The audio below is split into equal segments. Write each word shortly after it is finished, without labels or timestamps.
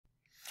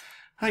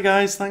Hi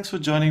guys, thanks for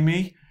joining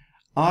me.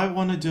 I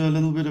want to do a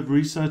little bit of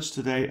research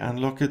today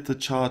and look at the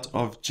chart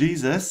of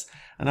Jesus.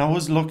 And I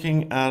was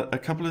looking at a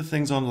couple of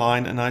things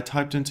online and I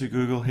typed into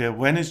Google here,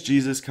 when is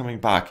Jesus coming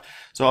back?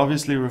 So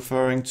obviously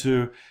referring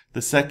to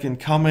the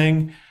second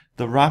coming,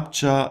 the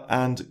rapture,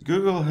 and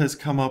Google has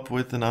come up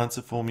with an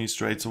answer for me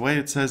straight away.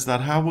 It says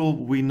that how will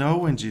we know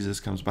when Jesus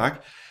comes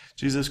back?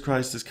 Jesus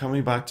Christ is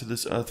coming back to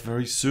this earth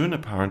very soon,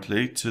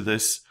 apparently, to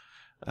this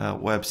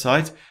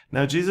website.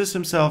 Now, Jesus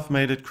himself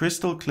made it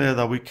crystal clear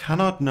that we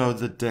cannot know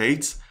the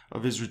date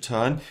of his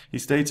return. He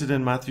stated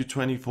in Matthew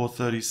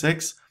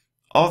 24:36,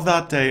 "Of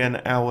that day and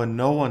hour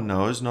no one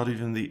knows, not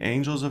even the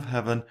angels of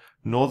heaven,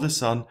 nor the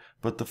Son,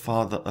 but the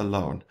Father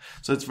alone."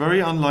 So it's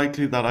very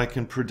unlikely that I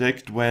can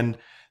predict when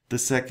the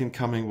second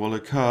coming will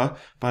occur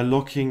by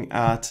looking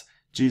at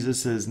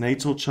Jesus's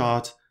natal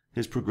chart,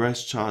 his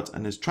progress chart,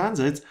 and his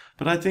transits,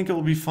 but I think it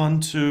will be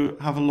fun to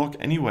have a look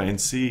anyway and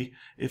see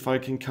if I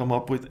can come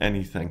up with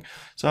anything.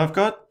 So I've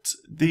got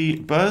the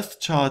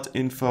birth chart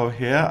info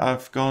here.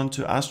 I've gone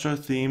to Astro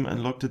Theme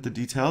and looked at the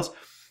details,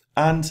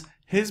 and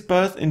his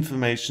birth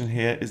information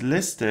here is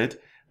listed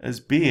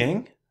as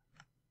being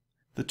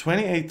the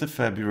 28th of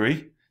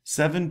February,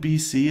 7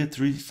 BC at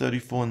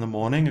 3:34 in the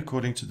morning,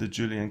 according to the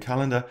Julian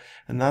calendar,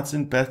 and that's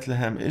in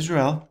Bethlehem,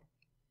 Israel.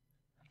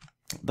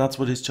 That's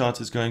what his chart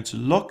is going to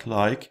look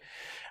like.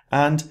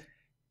 And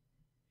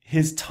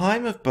his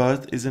time of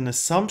birth is an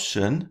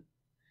assumption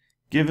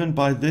given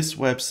by this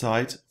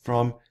website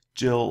from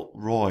Jill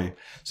Roy.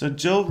 So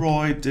Jill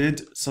Roy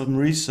did some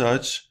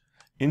research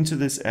into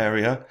this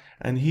area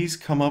and he's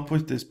come up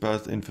with this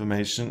birth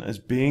information as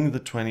being the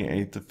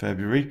 28th of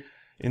February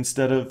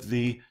instead of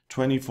the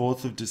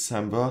 24th of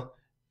December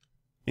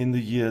in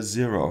the year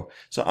 0.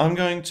 So I'm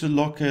going to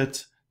look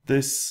at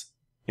this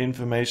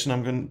information.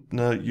 I'm going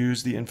to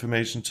use the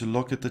information to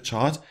look at the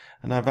chart,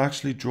 and I've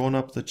actually drawn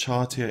up the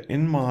chart here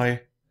in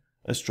my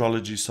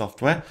astrology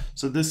software.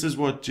 So this is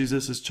what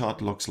Jesus's chart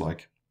looks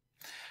like.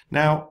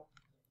 Now,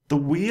 the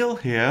wheel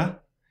here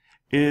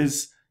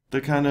is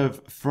the kind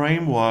of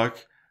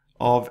framework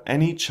of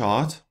any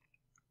chart,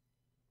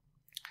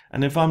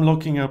 and if I'm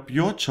looking up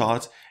your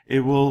chart,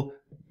 it will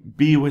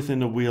be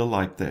within a wheel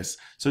like this.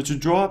 So to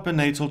draw up a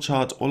natal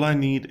chart, all I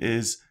need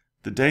is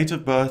the date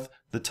of birth,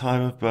 the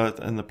time of birth,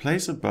 and the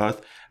place of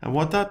birth. And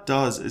what that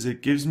does is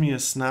it gives me a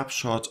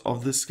snapshot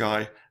of the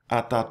sky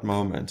at that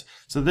moment.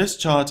 So this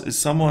chart is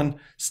someone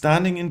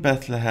standing in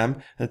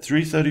Bethlehem at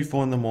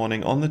 3:34 in the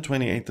morning on the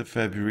 28th of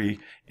February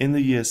in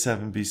the year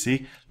 7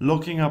 BC,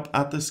 looking up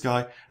at the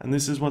sky, and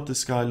this is what the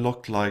sky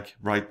looked like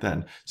right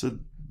then. So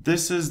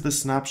this is the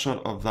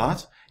snapshot of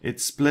that.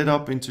 It's split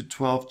up into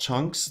 12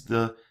 chunks,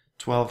 the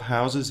 12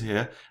 houses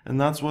here, and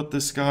that's what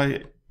the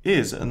sky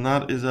is, and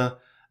that is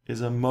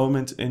a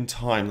moment in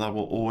time that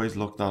will always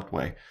look that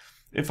way.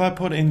 If I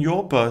put in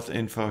your birth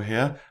info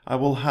here, I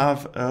will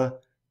have a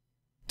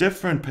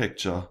different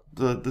picture.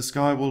 The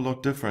sky will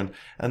look different,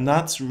 and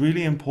that's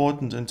really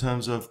important in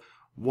terms of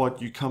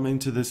what you come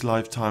into this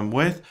lifetime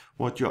with,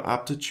 what your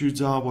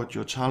aptitudes are, what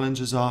your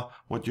challenges are,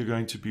 what you're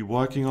going to be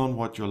working on,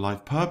 what your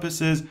life purpose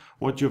is,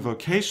 what your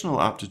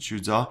vocational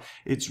aptitudes are.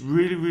 It's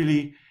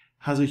really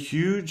has a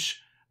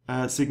huge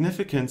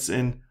significance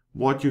in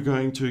what you're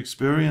going to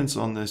experience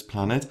on this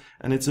planet,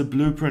 and it's a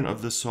blueprint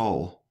of the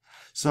soul.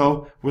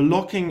 So we're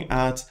looking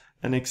at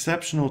an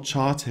exceptional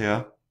chart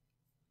here,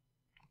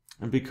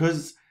 and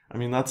because, I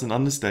mean, that's an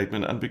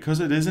understatement, and because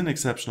it is an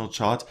exceptional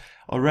chart,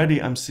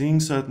 already I'm seeing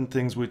certain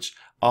things which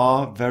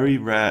are very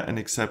rare and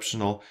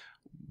exceptional,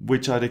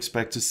 which I'd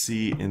expect to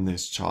see in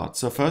this chart.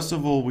 So first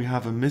of all, we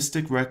have a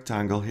mystic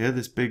rectangle here,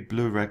 this big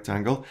blue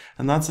rectangle,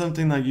 and that's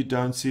something that you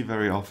don't see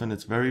very often.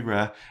 It's very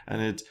rare,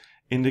 and it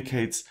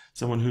indicates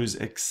someone who's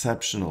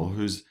exceptional,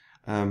 who's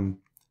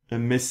a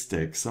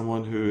mystic,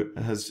 someone who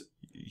has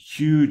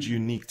huge,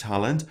 unique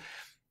talent.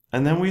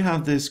 And then we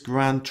have this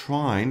grand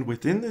trine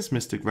within this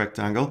mystic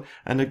rectangle,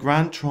 and a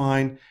grand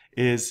trine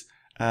is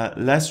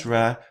less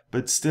rare,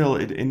 but still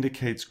it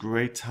indicates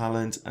great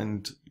talent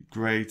and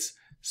great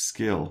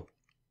skill.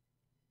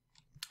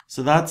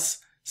 So that's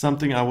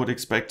something I would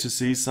expect to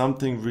see,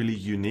 something really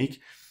unique.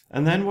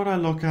 And then what I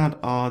look at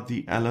are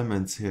the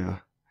elements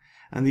here.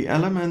 And the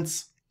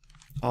elements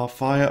are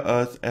fire,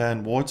 earth, air,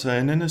 and water.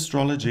 And in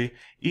astrology,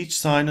 each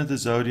sign of the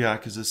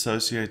zodiac is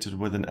associated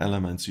with an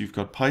element. So you've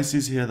got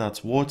Pisces here,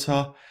 that's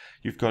water.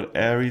 You've got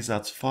Aries,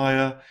 that's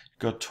fire. You've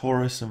got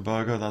Taurus and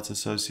Virgo, that's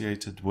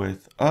associated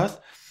with earth.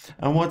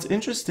 And what's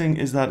interesting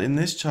is that in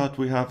this chart,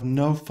 we have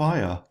no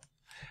fire.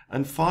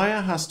 And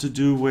fire has to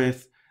do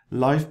with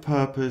life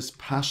purpose,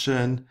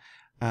 passion,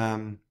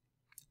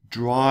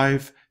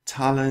 drive,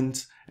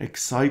 talent,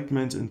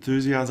 excitement,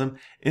 enthusiasm.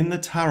 In the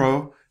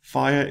tarot,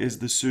 fire is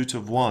the suit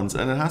of wands,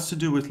 and it has to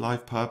do with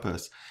life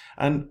purpose.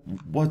 And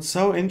what's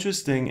so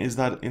interesting is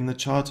that in the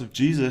chart of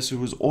Jesus, who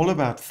was all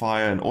about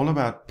fire and all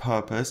about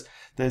purpose,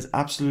 there's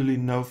absolutely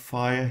no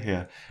fire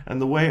here. And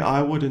the way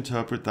I would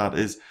interpret that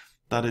is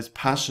that his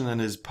passion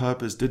and his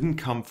purpose didn't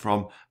come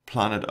from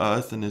planet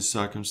Earth and his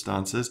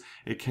circumstances.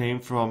 It came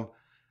from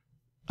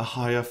a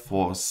higher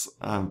force,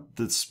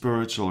 that's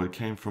spiritual. It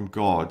came from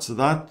God. So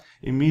that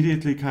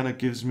immediately kind of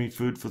gives me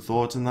food for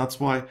thought, and that's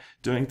why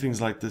doing things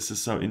like this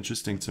is so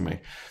interesting to me.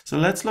 So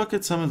let's look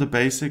at some of the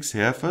basics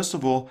here. First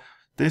of all,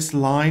 this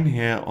line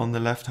here on the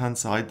left-hand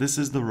side, this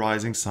is the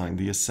rising sign,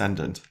 the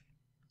ascendant.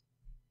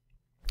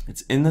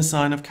 It's in the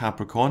sign of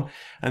Capricorn,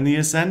 and the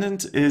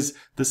ascendant is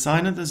the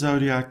sign of the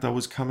zodiac that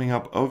was coming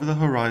up over the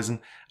horizon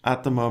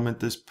at the moment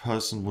this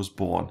person was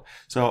born.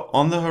 So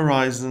on the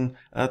horizon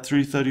at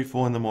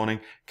 3:34 in the morning,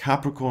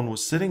 Capricorn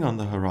was sitting on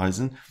the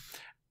horizon,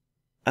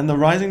 and the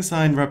rising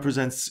sign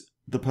represents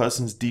the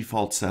person's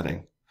default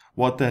setting,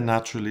 what they're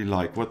naturally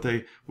like, what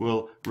they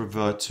will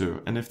revert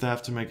to, and if they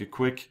have to make a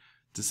quick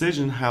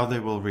decision, how they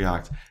will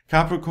react.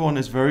 Capricorn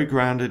is very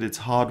grounded,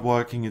 it's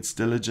hardworking, it's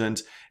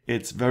diligent,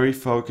 it's very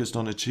focused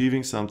on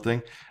achieving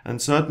something,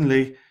 and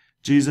certainly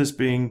Jesus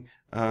being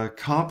a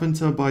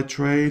carpenter by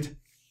trade,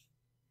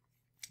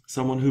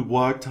 someone who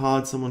worked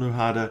hard, someone who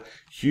had a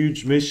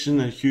huge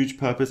mission, a huge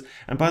purpose.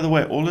 And by the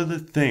way, all of the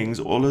things,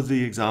 all of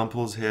the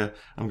examples here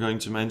I'm going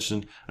to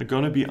mention are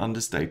going to be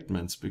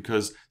understatements,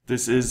 because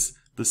this is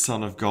the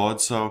Son of God.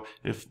 So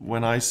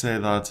when I say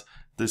that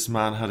this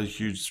man had a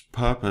huge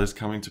purpose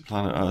coming to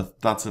planet Earth,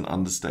 that's an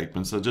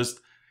understatement. So just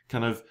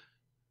kind of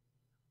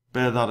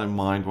bear that in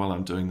mind while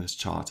I'm doing this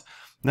chart.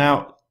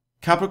 Now,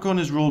 Capricorn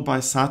is ruled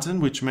by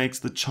Saturn, which makes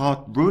the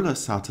chart ruler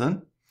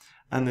Saturn.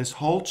 And this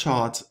whole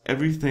chart,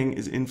 everything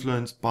is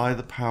influenced by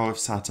the power of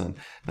Saturn.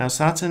 Now,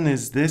 Saturn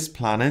is this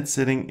planet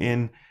sitting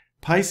in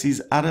Pisces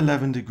at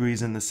 11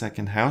 degrees in the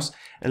second house.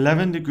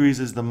 11 degrees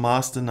is the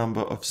master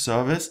number of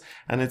service,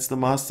 and it's the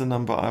master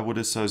number I would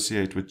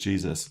associate with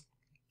Jesus.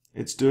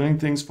 It's doing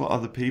things for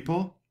other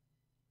people.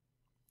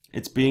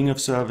 It's being of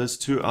service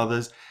to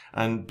others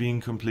and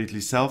being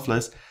completely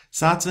selfless.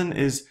 Saturn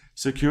is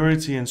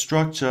security and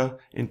structure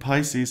in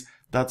Pisces.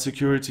 That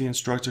security and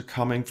structure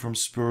coming from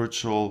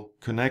spiritual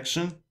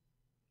connection,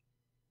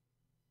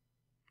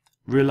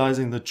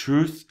 realizing the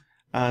truth,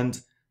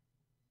 and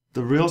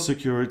the real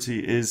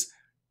security is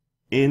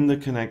in the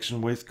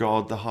connection with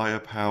God, the higher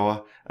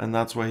power, and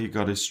that's where he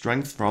got his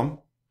strength from.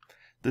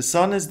 The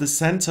sun is the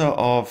center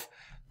of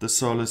the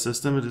solar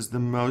system. It is the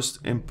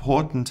most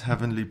important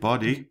heavenly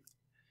body.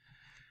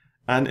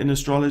 And in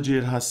astrology,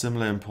 it has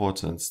similar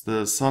importance.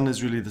 The sun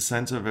is really the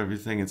center of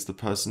everything. It's the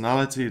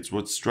personality. It's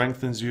what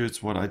strengthens you.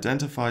 It's what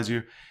identifies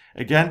you.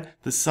 Again,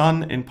 the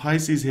sun in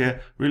Pisces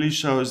here really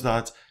shows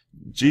that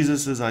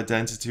Jesus's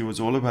identity was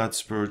all about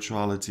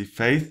spirituality,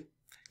 faith,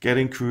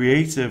 getting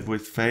creative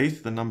with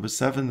faith, the number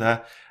 7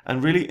 there.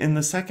 And really in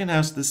the second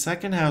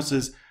house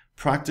is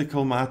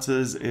practical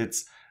matters.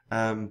 It's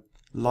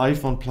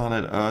life on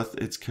planet Earth.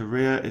 It's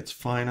career, it's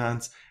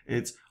finance,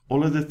 it's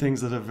all of the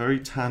things that are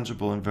very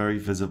tangible and very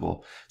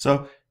visible.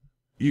 So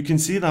you can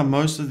see that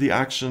most of the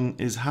action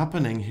is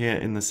happening here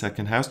in the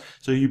second house.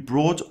 So you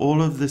brought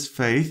all of this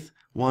faith,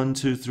 1,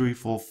 2, 3,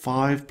 4,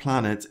 5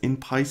 planets in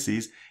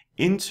Pisces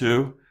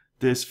into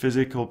this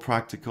physical,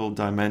 practical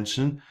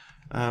dimension,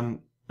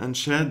 and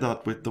shared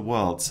that with the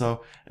world.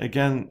 So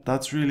again,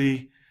 that's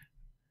really,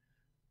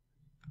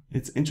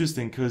 it's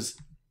interesting because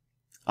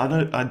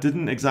I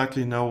didn't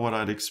exactly know what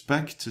I'd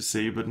expect to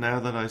see, but now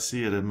that I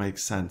see it, it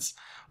makes sense.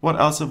 What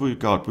else have we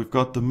got? We've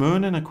got the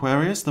moon in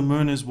Aquarius. The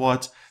moon is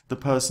what the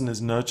person is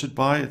nurtured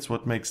by. It's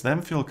what makes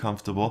them feel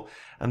comfortable.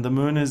 And the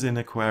moon is in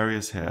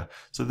Aquarius here.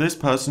 So this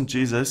person,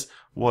 Jesus,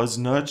 was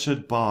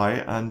nurtured by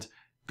and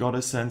got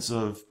a sense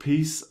of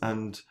peace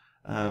and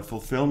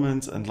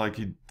fulfillment, and like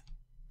he'd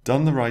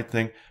done the right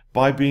thing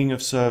by being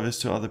of service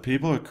to other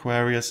people.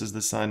 Aquarius is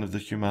the sign of the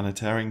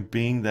humanitarian,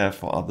 being there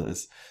for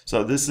others.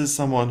 So this is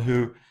someone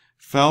who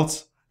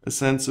felt a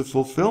sense of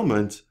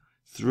fulfillment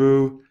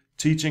through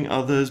teaching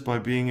others, by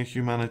being a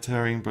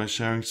humanitarian, by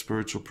sharing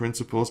spiritual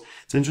principles.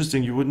 It's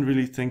interesting, you wouldn't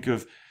really think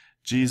of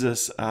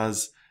Jesus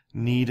as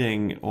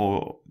needing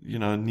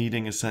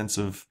a sense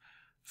of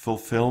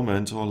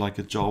fulfillment or like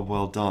a job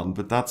well done,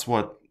 but that's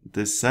what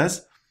this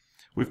says.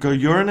 We've got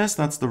Uranus,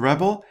 that's the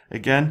rebel.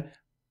 Again,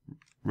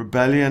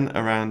 rebellion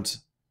around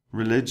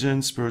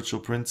religion,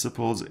 spiritual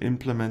principles,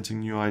 implementing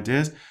new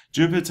ideas.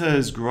 Jupiter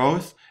is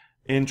growth.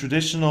 In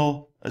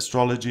traditional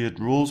astrology, it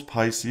rules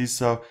Pisces,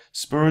 so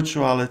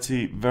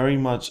spirituality very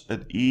much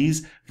at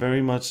ease,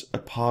 very much a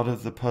part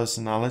of the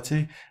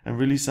personality, and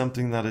really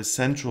something that is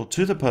central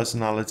to the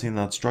personality and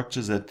that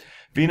structures it.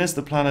 Venus,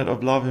 the planet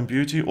of love and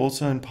beauty,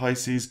 also in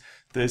Pisces,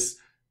 this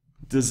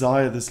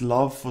desire, this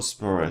love for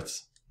spirit.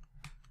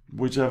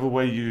 Whichever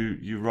way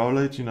you roll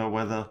it,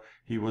 whether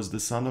he was the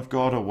Son of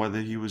God or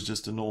whether he was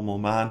just a normal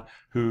man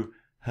who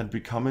had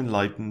become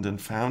enlightened and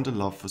found a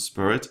love for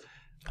spirit.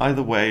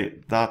 Either way,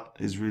 that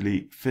is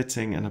really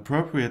fitting and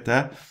appropriate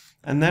there.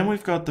 And then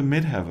we've got the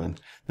midheaven.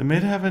 The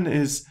midheaven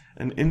is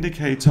an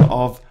indicator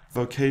of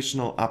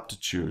vocational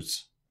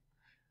aptitudes.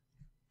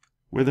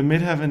 With the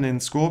midheaven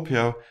in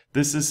Scorpio,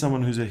 this is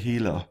someone who's a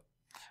healer.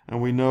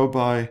 And we know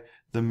by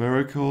the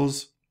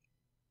miracles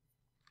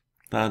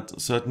that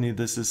certainly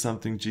this is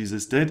something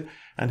Jesus did.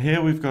 And here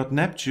we've got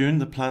Neptune,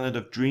 the planet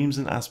of dreams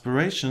and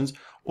aspirations,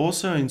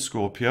 also in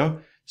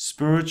Scorpio,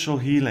 spiritual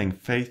healing,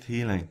 faith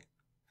healing.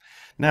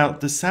 Now,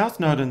 the south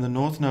node and the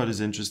north node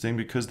is interesting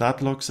because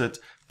that looks at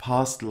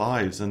past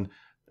lives and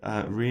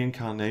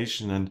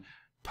reincarnation and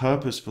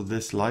purpose for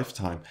this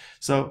lifetime.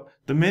 So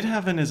the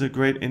midheaven is a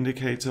great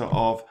indicator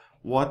of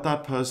what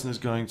that person is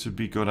going to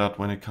be good at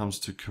when it comes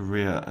to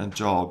career and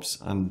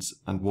jobs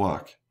and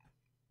work.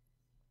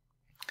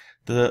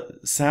 The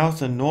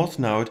south and north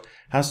node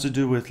has to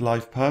do with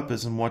life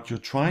purpose and what you're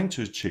trying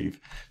to achieve.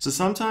 So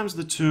sometimes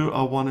the two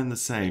are one and the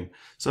same.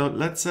 So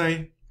let's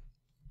say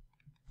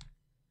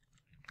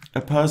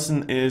a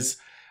person is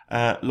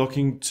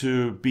looking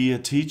to be a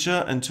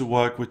teacher and to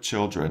work with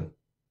children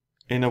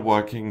in a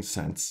working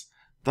sense.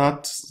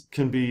 That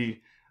can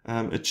be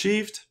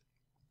achieved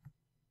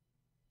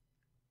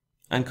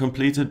and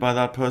completed by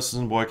that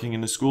person working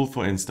in a school,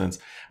 for instance.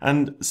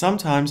 And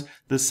sometimes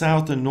the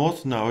south and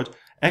north node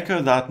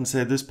echo that and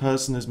say this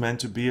person is meant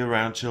to be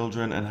around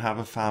children and have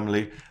a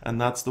family,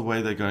 and that's the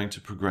way they're going to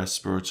progress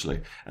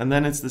spiritually. And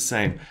then it's the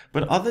same.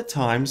 But other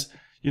times,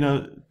 you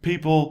know,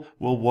 people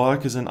will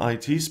work as an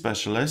IT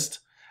specialist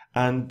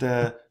and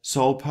their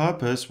sole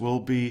purpose will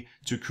be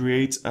to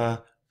create a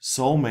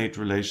soulmate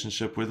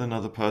relationship with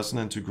another person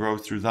and to grow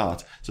through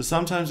that. So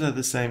sometimes they're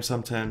the same,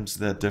 sometimes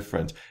they're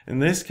different. In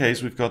this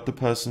case, we've got the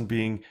person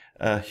being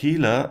a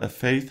healer, a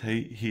faith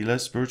healer,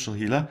 spiritual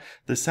healer.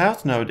 The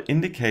south node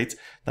indicates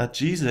that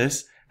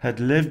Jesus had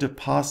lived a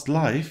past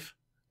life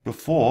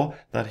before,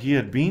 that he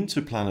had been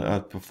to planet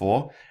Earth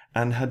before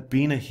and had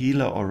been a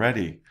healer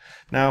already.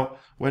 Now,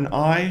 when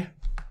I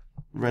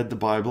read the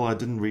Bible, I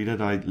didn't read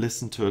it, I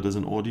listened to it as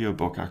an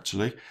audiobook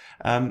actually.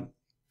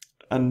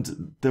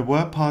 And there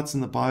were parts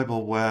in the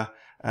Bible where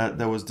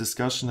there was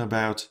discussion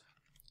about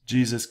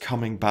Jesus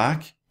coming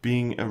back,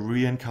 being a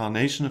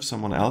reincarnation of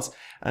someone else,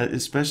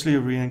 especially a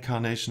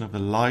reincarnation of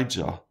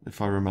Elijah, if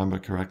I remember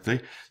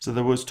correctly. So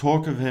there was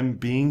talk of him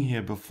being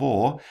here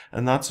before,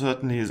 and that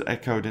certainly is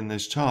echoed in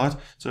this chart.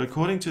 So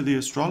according to the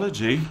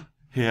astrology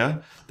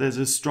here, there's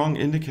a strong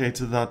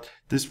indicator that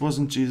this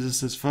wasn't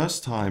Jesus's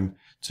first time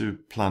to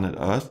planet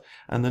Earth.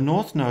 And the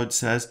North Node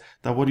says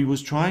that what he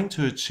was trying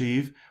to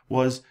achieve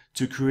was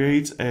to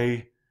create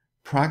a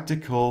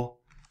practical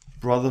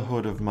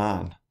brotherhood of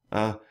man,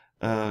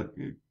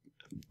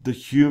 the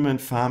human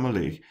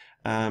family,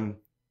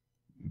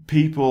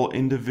 people,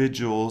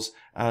 individuals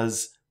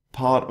as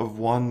part of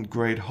one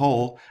great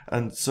whole.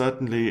 And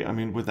certainly, I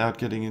mean, without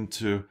getting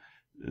into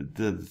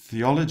the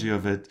theology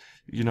of it,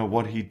 you know,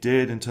 what he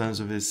did in terms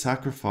of his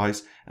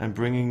sacrifice and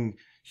bringing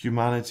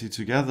humanity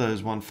together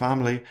as one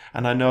family.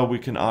 And I know we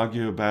can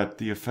argue about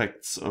the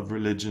effects of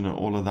religion and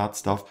all of that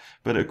stuff,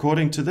 but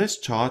according to this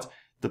chart,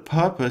 the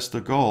purpose,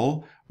 the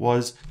goal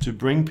was to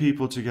bring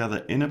people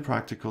together in a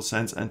practical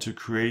sense and to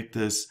create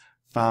this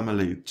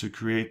family, to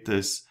create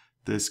this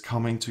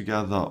coming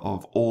together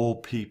of all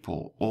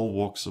people, all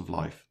walks of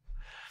life.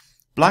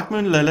 Black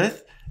Moon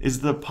Lilith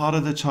is the part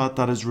of the chart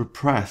that is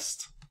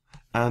repressed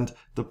and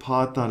the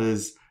part that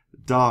is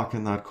dark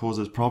and that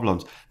causes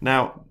problems.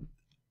 Now,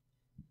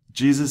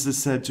 Jesus is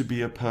said to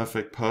be a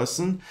perfect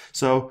person,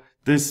 so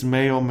this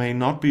may or may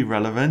not be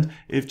relevant.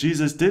 If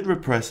Jesus did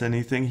repress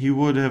anything, he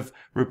would have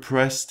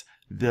repressed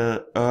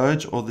the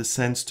urge or the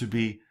sense to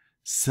be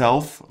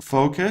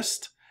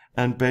self-focused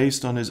and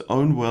based on his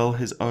own will,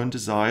 his own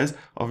desires.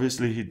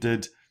 Obviously, he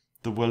did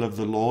the will of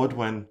the Lord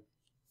when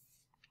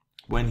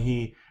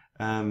he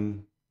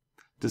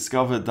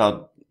discovered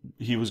that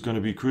he was going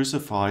to be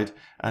crucified,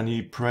 and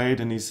he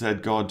prayed and he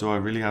said, God, do I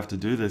really have to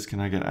do this?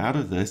 Can I get out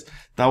of this?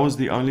 That was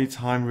the only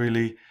time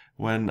really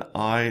when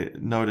I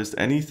noticed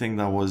anything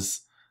that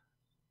was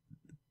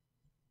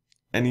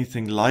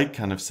anything like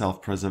kind of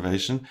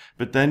self-preservation.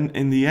 But then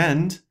in the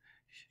end,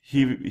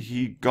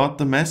 he got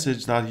the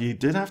message that he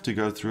did have to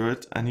go through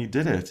it, and he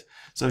did it.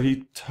 So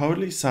he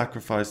totally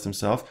sacrificed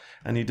himself,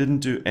 and he didn't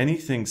do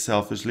anything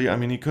selfishly. I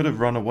mean, he could have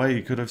run away.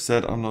 He could have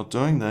said, I'm not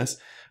doing this.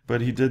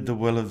 But he did the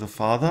will of the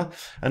Father.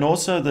 And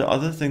also the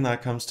other thing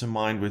that comes to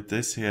mind with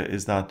this here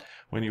is that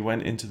when he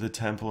went into the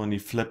temple and he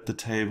flipped the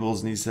tables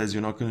and he says,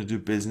 you're not going to do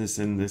business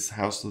in this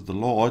house of the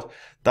Lord,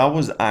 that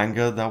was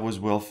anger, that was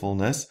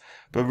willfulness.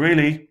 But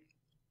really,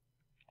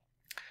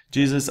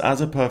 Jesus as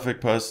a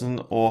perfect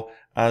person or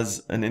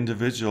as an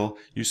individual,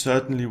 you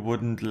certainly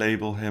wouldn't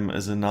label him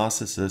as a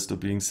narcissist or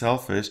being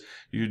selfish.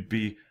 You'd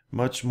be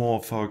much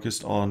more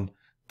focused on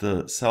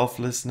the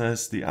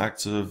selflessness, the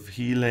acts of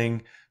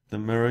healing, the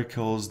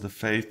miracles, the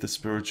faith, the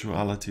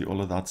spirituality, all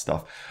of that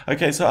stuff.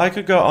 Okay, so I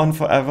could go on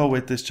forever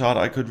with this chart.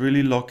 I could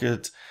really look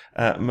at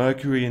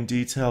Mercury in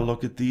detail,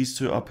 look at these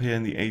two up here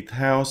in the 8th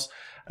house.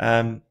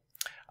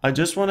 I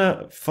just want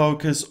to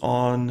focus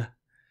on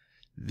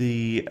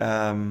the,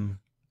 and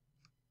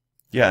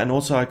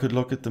also I could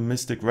look at the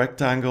mystic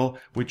rectangle,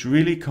 which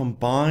really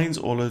combines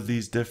all of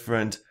these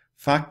different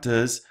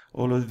factors,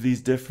 all of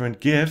these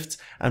different gifts,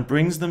 and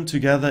brings them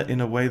together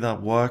in a way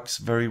that works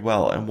very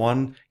well, and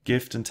one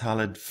gift and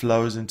talent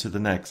flows into the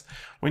next.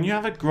 When you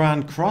have a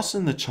grand cross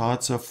in the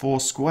chart, so 4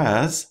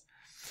 squares,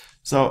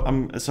 so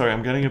I'm sorry,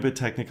 I'm getting a bit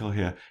technical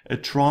here. A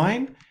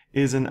trine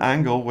is an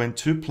angle when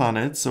 2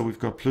 planets, so we've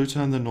got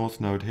Pluto and the North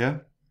Node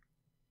here,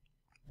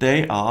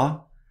 they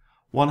are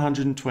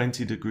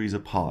 120 degrees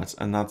apart,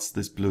 and that's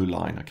this blue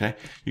line, okay?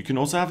 You can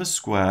also have a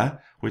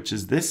square, which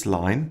is this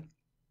line,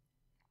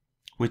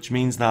 which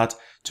means that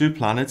two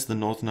planets, the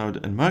North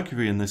Node and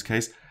Mercury in this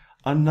case,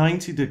 are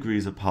 90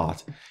 degrees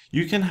apart.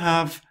 You can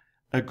have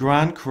a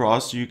grand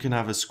cross, you can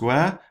have a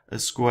square, a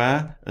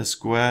square, a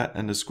square,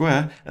 and a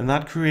square, and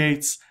that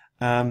creates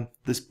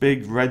this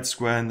big red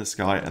square in the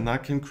sky, and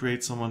that can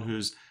create someone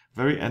who's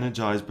very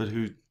energized, but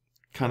who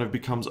kind of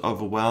becomes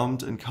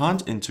overwhelmed and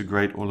can't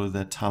integrate all of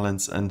their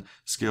talents and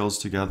skills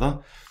together.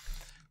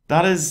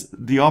 That is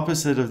the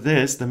opposite of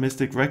this, the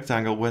mystic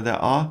rectangle, where there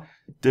are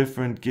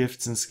different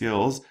gifts and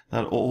skills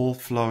that all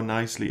flow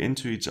nicely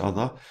into each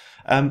other.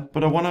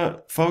 But I want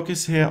to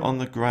focus here on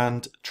the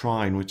grand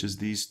trine, which is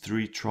these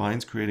three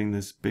trines creating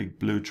this big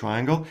blue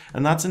triangle,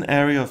 and that's an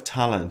area of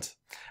talent.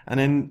 And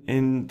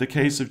in the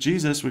case of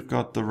Jesus, we've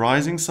got the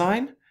rising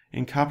sign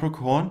in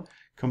Capricorn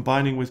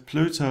combining with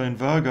Pluto in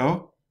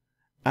Virgo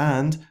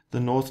and the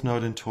North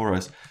Node in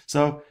Taurus.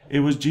 So it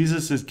was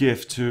Jesus's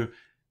gift to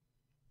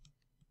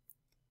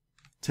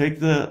take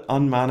the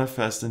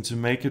unmanifest and to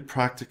make it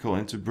practical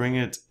and to bring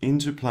it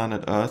into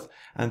planet Earth,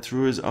 and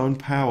through his own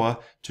power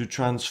to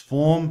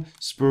transform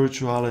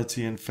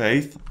spirituality and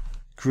faith,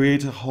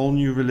 create a whole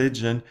new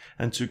religion,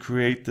 and to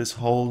create this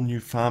whole new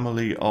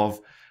family of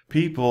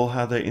people,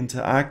 how they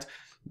interact,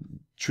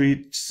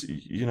 treat,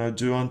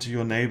 do unto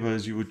your neighbor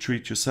as you would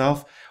treat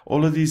yourself.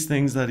 All of these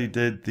things that he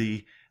did,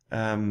 the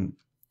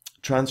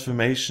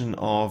transformation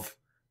of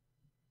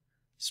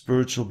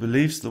spiritual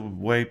beliefs, the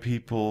way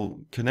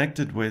people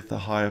connected with the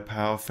higher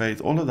power,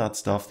 faith, all of that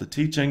stuff, the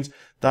teachings,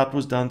 that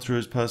was done through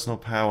his personal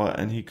power,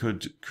 and he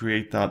could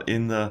create that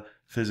in the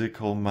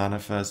physical,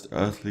 manifest,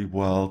 earthly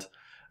world.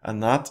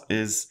 And that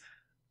is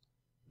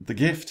the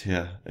gift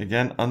here.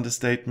 Again,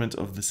 understatement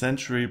of the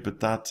century, but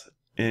that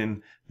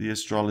in the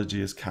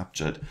astrology is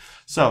captured.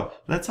 So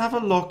let's have a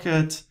look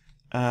at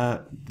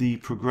the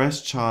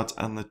progress chart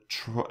and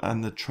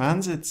the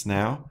transits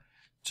now,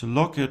 to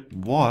look at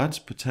what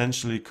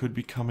potentially could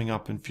be coming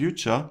up in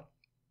future.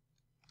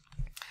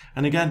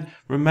 And again,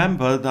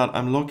 remember that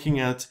I'm looking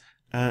at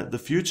the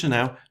future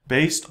now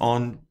based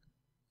on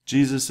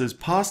Jesus's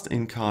past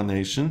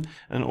incarnation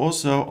and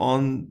also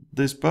on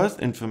this birth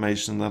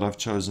information that I've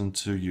chosen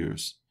to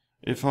use.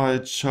 If I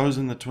had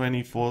chosen the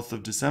 24th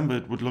of December,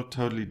 it would look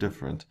totally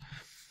different.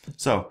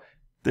 So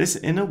this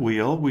inner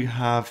wheel, we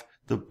have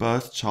the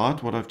birth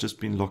chart, what I've just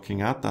been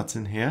looking at, that's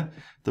in here.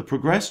 The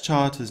progress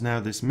chart is now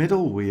this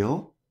middle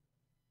wheel.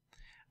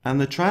 And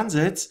the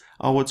transits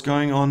are what's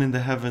going on in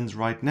the heavens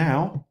right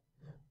now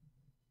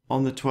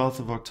on the 12th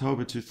of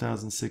October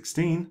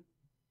 2016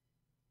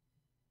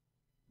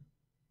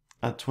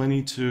 at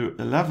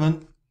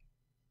 22:11.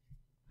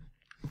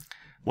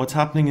 What's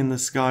happening in the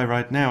sky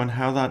right now and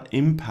how that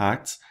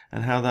impacts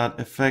and how that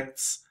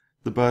affects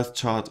the birth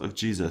chart of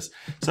Jesus.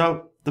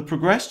 So the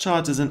progress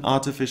chart is an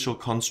artificial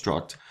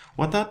construct.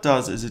 What that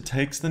does is it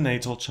takes the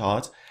natal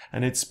chart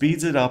and it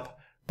speeds it up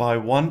by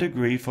 1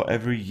 degree for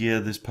every year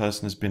this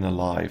person has been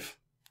alive.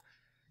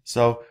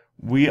 So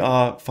we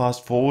are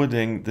fast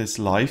forwarding this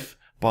life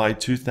by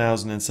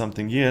 2000 and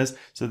something years.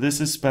 So this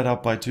is sped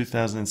up by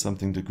 2000 and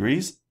something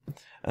degrees.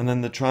 And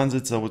then the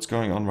transits are what's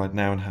going on right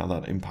now and how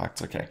that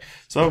impacts. Okay,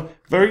 so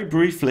very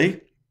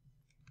briefly,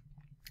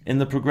 in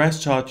the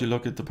progress chart, you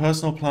look at the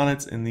personal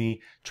planets. In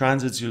the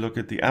transits, you look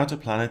at the outer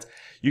planets.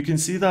 You can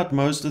see that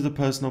most of the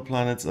personal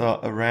planets are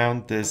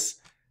around this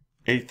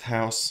 8th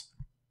house,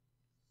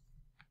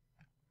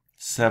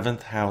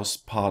 7th house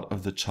part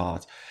of the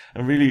chart.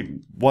 And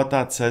really what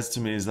that says to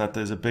me is that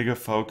there's a bigger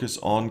focus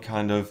on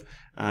kind of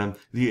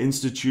the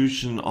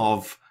institution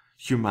of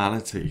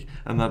humanity,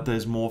 and that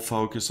there's more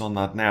focus on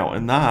that now.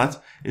 And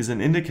that is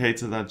an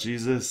indicator that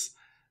Jesus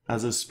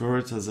as a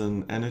spirit, as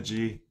an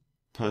energy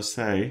per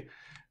se,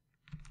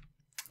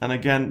 and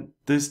again,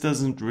 this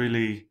doesn't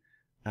really,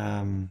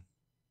 it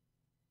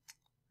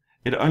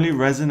only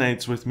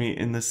resonates with me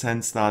in the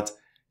sense that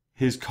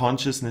his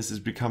consciousness is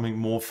becoming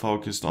more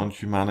focused on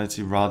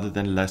humanity rather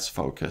than less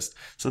focused.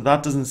 So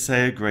that doesn't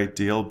say a great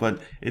deal, but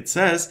it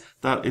says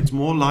that it's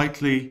more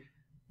likely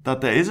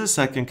that there is a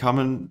second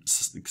coming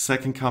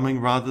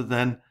rather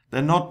than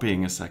there not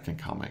being a second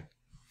coming.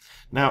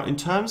 Now, in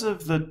terms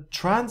of the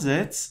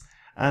transits,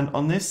 and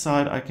on this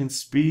side, I can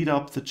speed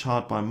up the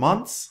chart by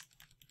months.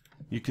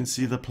 You can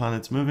see the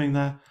planets moving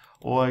there,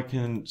 or I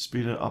can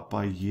speed it up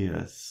by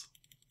years.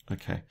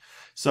 Okay,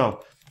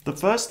 so the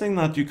first thing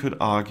that you could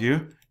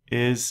argue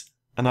is,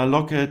 and I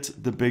look at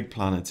the big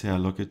planets here, I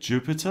look at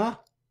Jupiter,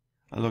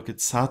 I look at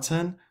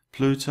Saturn,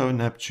 Pluto,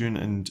 Neptune,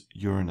 and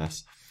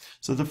Uranus.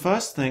 So the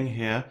first thing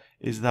here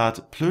is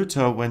that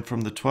Pluto went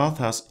from the 12th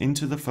house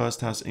into the 1st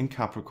house in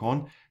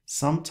Capricorn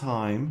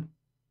sometime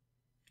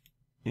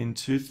in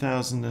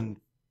 2000 and,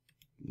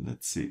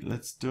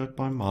 let's do it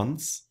by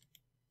months.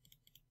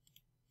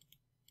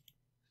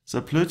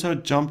 So Pluto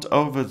jumped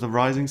over the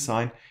rising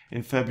sign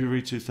in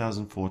February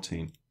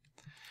 2014.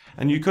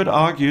 And you could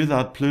argue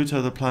that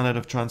Pluto, the planet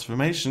of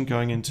transformation,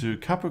 going into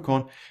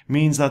Capricorn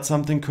means that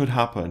something could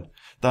happen.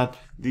 That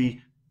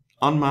the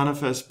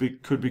unmanifest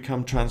could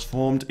become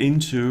transformed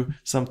into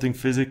something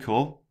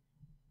physical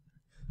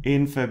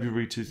in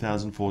February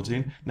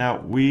 2014.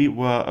 Now, we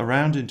were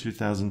around in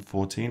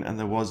 2014 and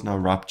there was no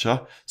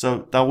rapture,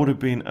 so that would have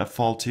been a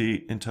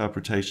faulty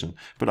interpretation.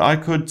 But I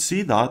could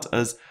see that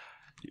as,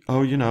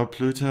 oh, you know,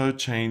 Pluto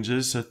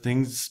changes, so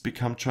things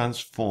become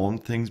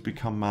transformed, things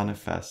become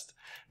manifest.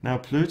 Now,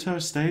 Pluto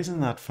stays in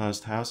that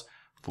first house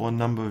for a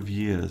number of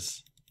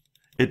years.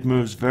 It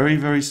moves very,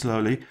 very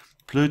slowly.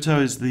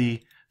 Pluto is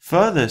the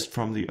furthest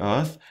from the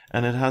Earth,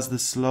 and it has the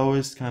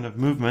slowest kind of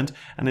movement,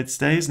 and it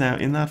stays now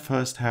in that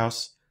first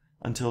house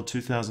until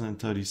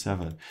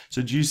 2037.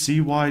 So do you see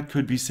why it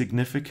could be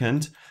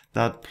significant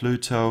that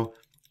Pluto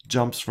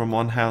jumps from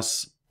one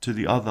house to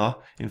the other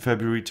in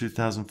February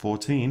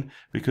 2014?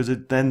 Because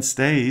it then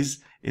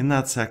stays in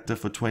that sector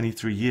for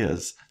 23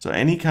 years. So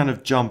any kind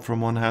of jump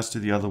from one house to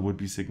the other would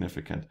be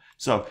significant.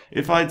 So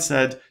if I'd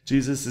said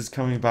Jesus is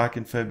coming back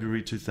in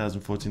February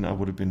 2014, I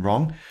would have been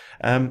wrong.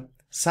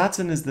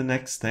 Saturn is the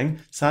next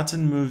thing.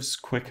 Saturn moves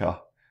quicker.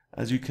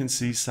 As you can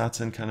see,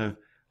 Saturn kind of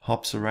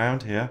hops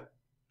around here.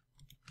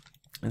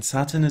 And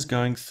Saturn is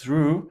going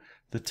through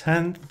the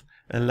 10th,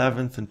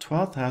 11th, and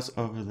 12th house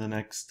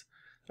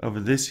over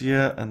this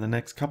year and the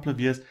next couple of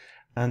years.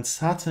 And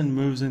Saturn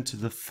moves into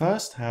the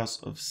first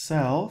house of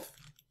self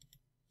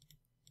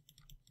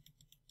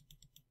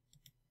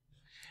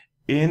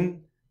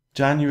in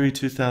January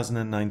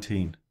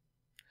 2019.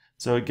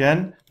 So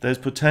again, there's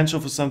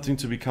potential for something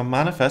to become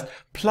manifest,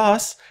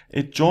 plus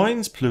it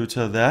joins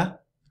Pluto there.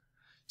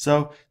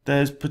 So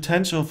there's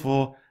potential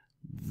for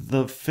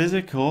the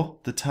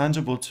physical, the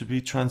tangible, to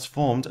be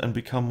transformed and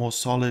become more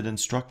solid and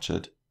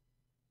structured.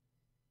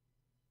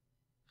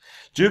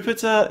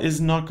 Jupiter is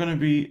not going to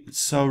be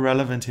so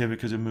relevant here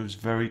because it moves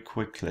very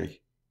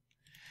quickly.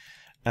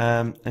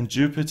 And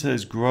Jupiter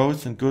is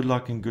growth and good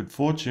luck and good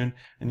fortune,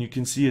 and you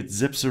can see it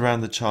zips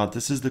around the chart.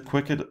 This is the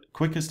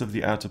quickest of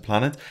the outer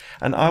planets,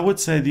 and I would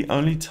say the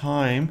only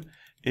time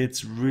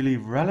it's really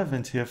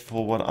relevant here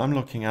for what I'm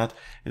looking at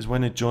is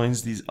when it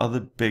joins these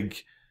other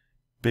big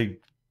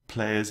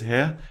players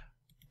here,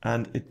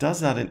 and it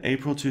does that in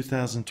April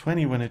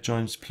 2020 when it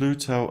joins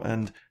Pluto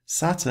and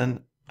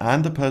Saturn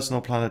and the personal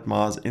planet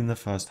Mars in the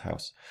first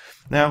house.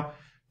 Now,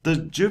 the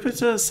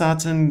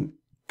Jupiter-Saturn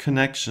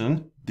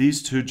connection,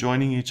 these two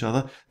joining each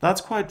other,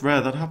 that's quite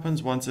rare. That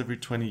happens once every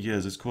 20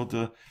 years. It's called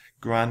the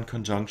Grand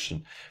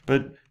Conjunction.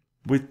 But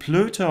with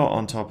Pluto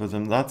on top of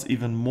them, that's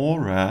even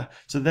more rare.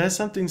 So there's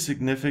something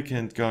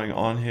significant going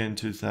on here in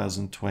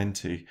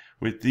 2020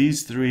 with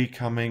these three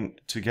coming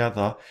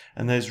together,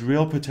 and there's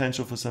real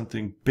potential for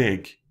something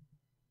big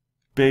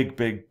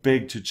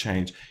to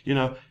change. You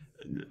know,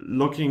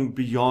 looking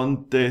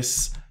beyond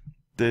this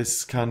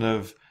kind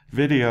of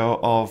video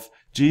of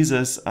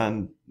Jesus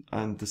and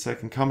the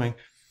second coming,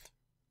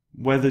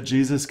 whether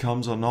Jesus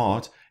comes or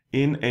not,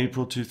 in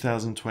April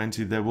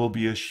 2020, there will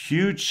be a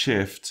huge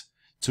shift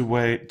to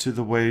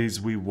the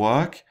ways we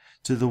work,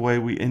 to the way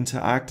we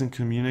interact and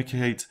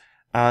communicate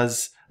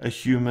as a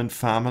human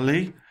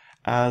family,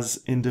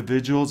 as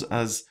individuals,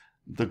 as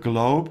the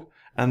globe,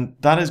 and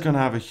that is going to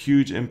have a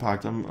huge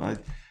impact.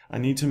 I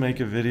need to make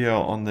a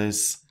video on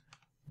this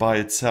by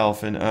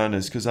itself in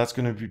earnest, because that's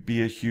going to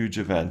be a huge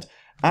event.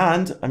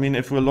 And I mean,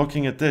 if we're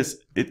looking at this,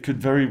 it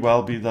could very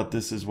well be that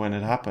this is when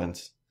it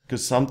happens,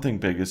 because something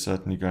big is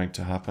certainly going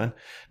to happen.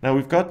 Now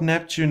we've got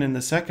Neptune in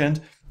the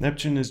second.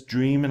 Neptune is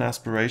dream and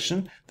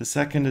aspiration. The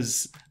second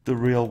is the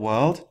real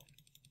world.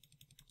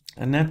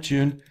 And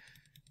Neptune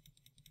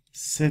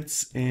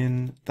sits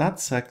in that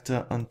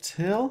sector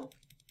until,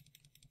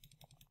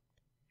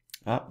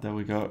 there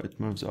we go, it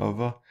moves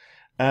over,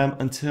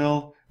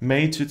 until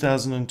May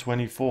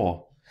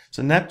 2024.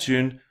 So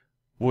Neptune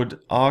would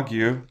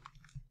argue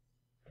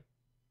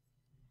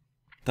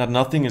that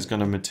nothing is going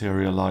to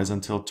materialize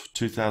until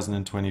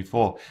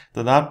 2024.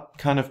 That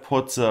kind of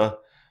puts a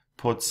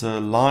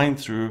line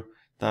through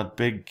that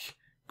big,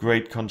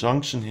 great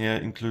conjunction here,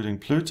 including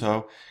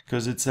Pluto,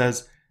 because it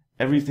says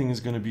everything is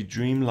going to be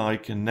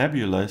dreamlike and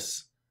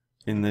nebulous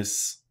in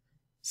this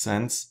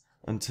sense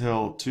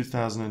until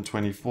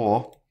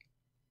 2024.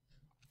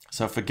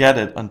 So forget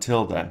it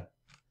until then.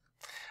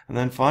 And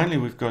then finally,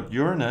 we've got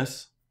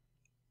Uranus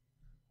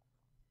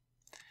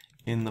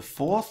in the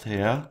fourth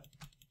here,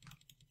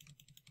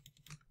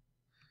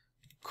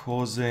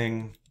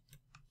 causing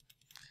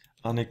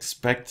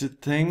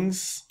unexpected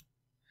things,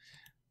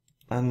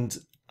 and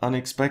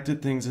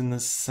unexpected things in the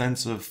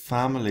sense of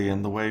family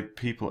and the way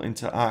people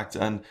interact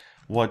and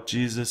what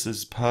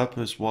Jesus's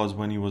purpose was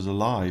when he was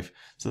alive.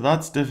 So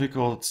that's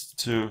difficult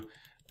to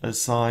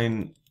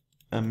assign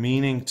a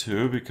meaning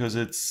to, because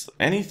it's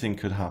anything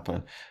could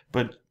happen.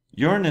 But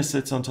Uranus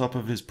sits on top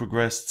of his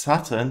progressed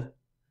Saturn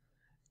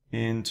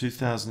in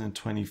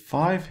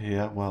 2025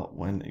 here. Well,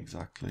 when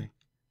exactly?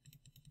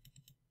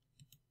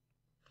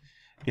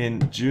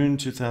 In June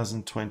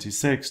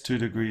 2026, 2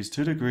 degrees,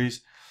 2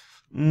 degrees.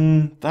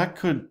 That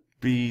could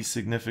be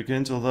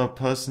significant, although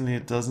personally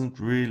it doesn't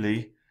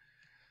really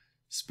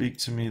speak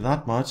to me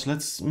that much.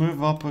 Let's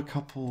move up a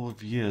couple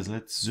of years.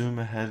 Let's zoom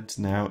ahead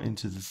now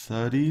into the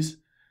 30s.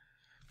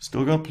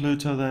 Still got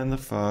Pluto there in the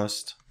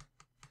 1st.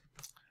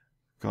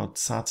 Got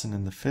Saturn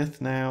in the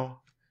 5th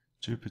now.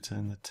 Jupiter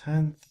in the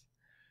 10th.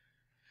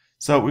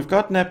 So we've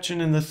got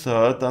Neptune in the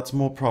 3rd. That's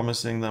more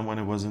promising than when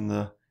it was in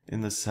the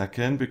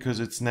 2nd, because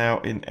it's now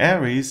in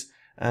Aries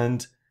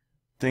and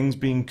things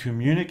being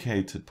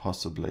communicated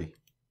possibly.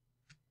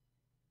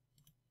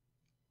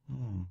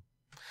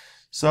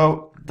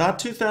 So that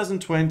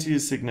 2020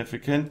 is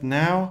significant.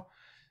 Now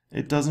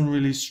it doesn't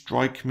really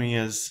strike me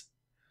as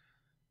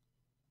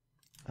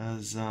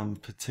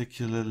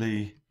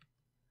particularly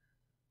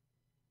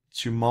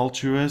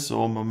tumultuous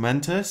or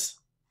momentous.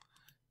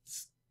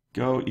 Let's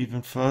go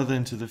even further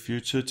into the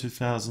future,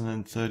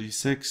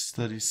 2036,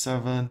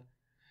 37.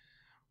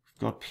 We've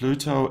got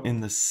Pluto in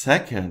the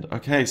 2nd.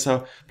 Okay,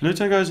 so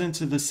Pluto goes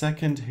into the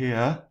 2nd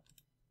here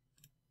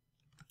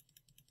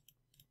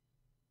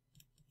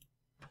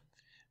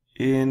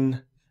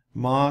in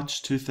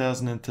March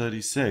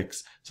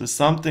 2036. So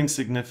something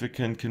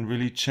significant can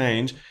really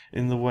change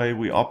in the way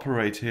we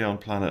operate here on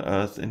planet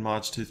Earth in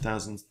March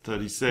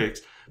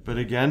 2036. But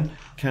again,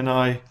 can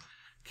I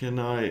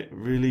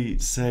really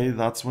say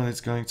that's when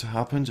it's going to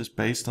happen just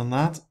based on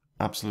that?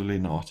 Absolutely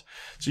not.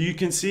 So you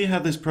can see how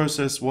this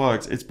process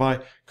works. It's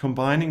by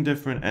combining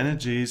different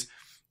energies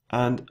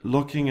and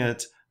looking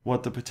at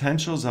what the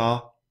potentials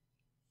are,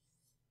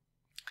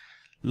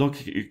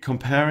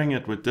 comparing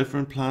it with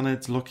different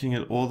planets, looking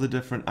at all the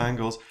different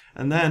angles,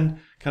 and then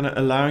kind of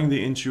allowing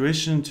the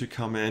intuition to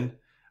come in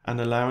and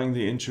allowing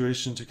the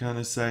intuition to kind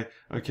of say,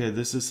 okay,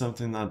 this is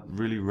something that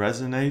really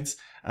resonates.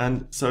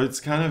 And so it's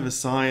kind of a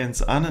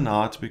science and an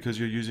art, because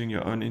you're using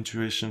your own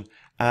intuition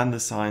and the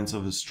science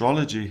of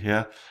astrology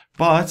here.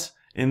 But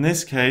in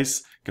this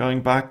case,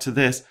 going back to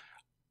this,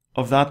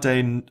 of that day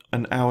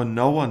and hour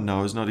no one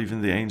knows, not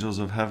even the angels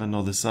of heaven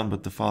nor the Son,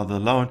 but the Father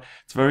alone.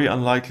 It's very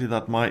unlikely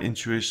that my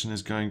intuition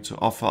is going to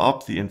offer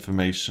up the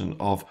information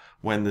of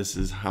when this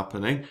is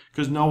happening,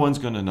 because no one's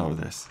going to know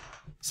this.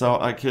 So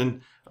I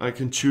can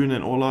tune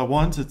in all I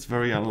want. It's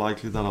very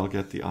unlikely that I'll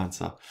get the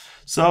answer.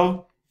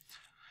 So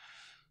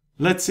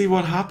let's see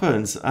what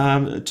happens.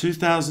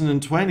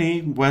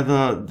 2020,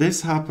 whether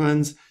this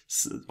happens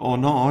or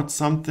not,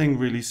 something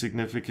really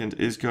significant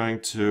is going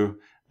to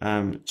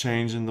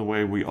change in the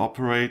way we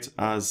operate,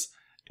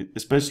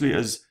 especially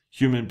as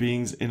human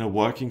beings in a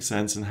working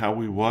sense, and how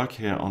we work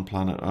here on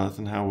planet Earth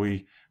and how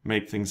we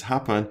make things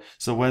happen.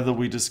 So whether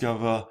we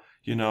discover,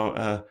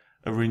 a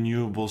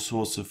renewable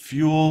source of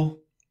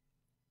fuel,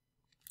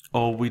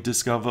 or we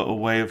discover a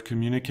way of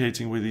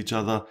communicating with each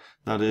other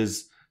that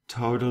is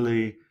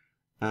totally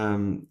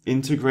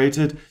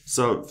integrated.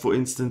 So for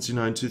instance,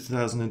 in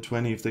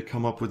 2020, if they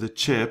come up with a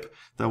chip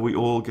that we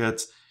all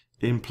get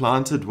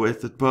implanted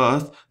with at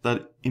birth,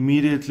 that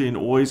immediately and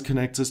always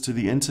connects us to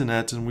the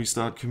internet, and we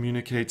start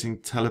communicating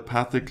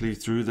telepathically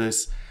through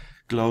this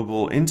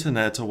global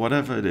internet or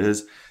whatever it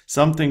is,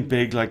 something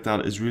big like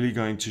that is really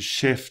going to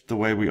shift the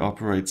way we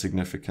operate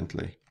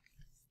significantly.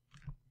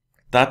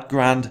 That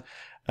grand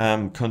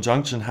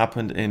conjunction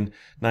happened in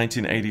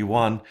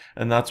 1981,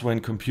 and that's when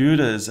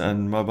computers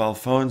and mobile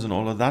phones and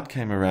all of that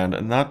came around,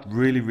 and that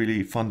really,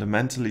 really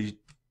fundamentally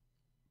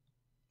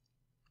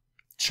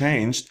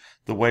changed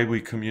the way we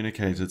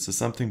communicated. So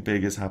something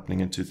big is happening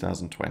in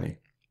 2020.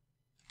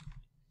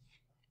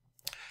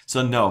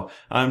 So no,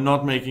 I'm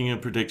not making a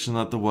prediction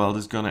that the world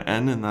is going to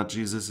end and that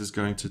Jesus is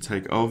going to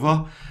take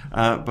over,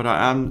 but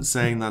I am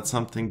saying that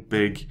something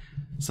big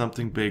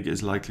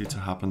is likely to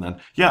happen then.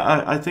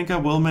 Yeah, I think I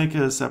will make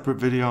a separate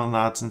video on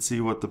that and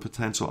see what the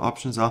potential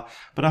options are,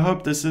 but I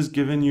hope this has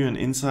given you an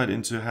insight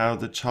into how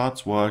the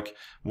charts work,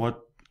 what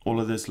all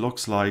of this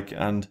looks like,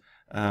 and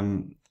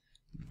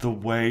the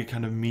way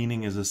kind of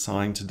meaning is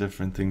assigned to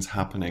different things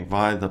happening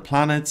via the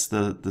planets,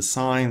 the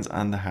signs,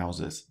 and the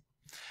houses.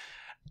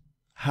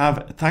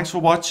 Thanks for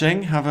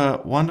watching. Have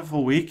a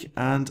wonderful week,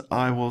 and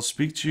I will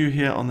speak to you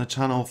here on the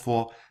channel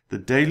for the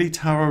daily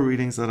tarot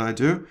readings that I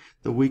do,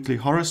 the weekly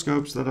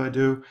horoscopes that I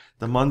do,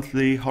 the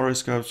monthly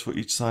horoscopes for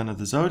each sign of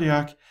the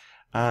zodiac,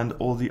 and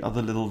all the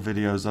other little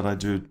videos that I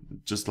do,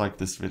 just like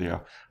this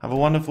video. Have a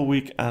wonderful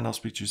week, and I'll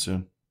speak to you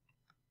soon.